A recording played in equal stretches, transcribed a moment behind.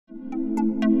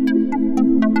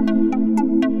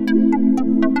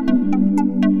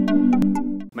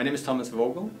My name is Thomas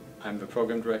Vogel. I'm the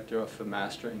Program Director of the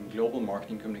Master in Global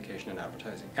Marketing, Communication and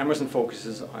Advertising. Emerson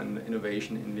focuses on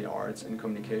innovation in the arts and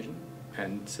communication,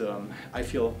 and I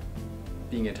feel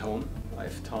being at home.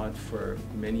 I've taught for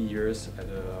many years at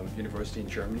a university in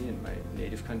Germany, in my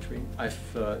native country. I've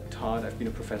been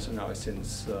a professor now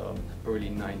since early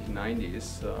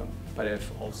 1990s, but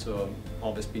I've also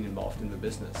always been involved in the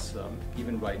business.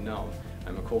 Even right now,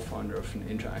 I'm a co-founder of an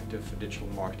interactive digital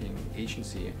marketing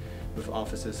agency with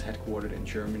offices headquartered in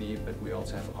Germany, but we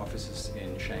also have offices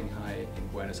in Shanghai, in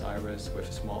Buenos Aires, with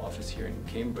a small office here in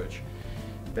Cambridge.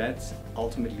 That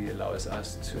ultimately allows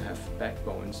us to have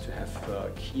backbones, to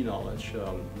have key knowledge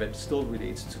that still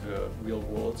relates to the real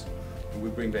world. And we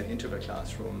bring that into the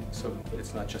classroom, so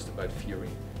it's not just about theory.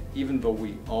 Even though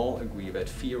we all agree that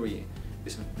theory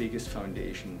is the biggest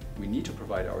foundation we need to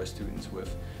provide our students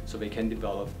with so they can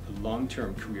develop a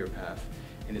long-term career path.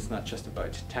 And it's not just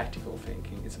about tactical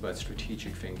thinking, it's about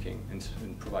strategic thinking and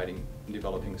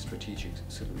developing strategic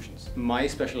solutions. My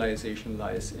specialization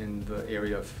lies in the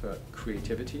area of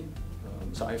creativity.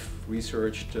 So I've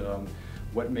researched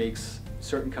what makes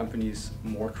certain companies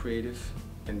more creative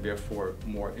and therefore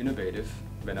more innovative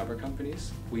than other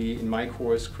companies. In my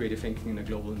course, Creative Thinking in a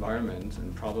Global Environment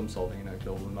and Problem Solving in a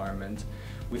Global Environment,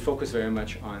 we focus very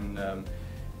much on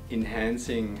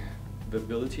enhancing the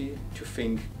ability to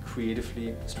think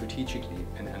creatively, strategically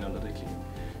and analytically,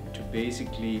 to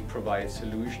basically provide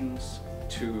solutions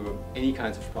to any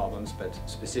kinds of problems, but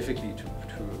specifically to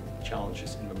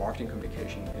challenges in the marketing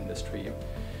communication industry,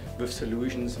 with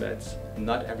solutions that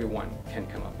not everyone can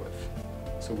come up with.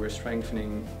 So we're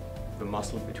strengthening the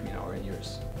muscle between our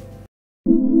ears.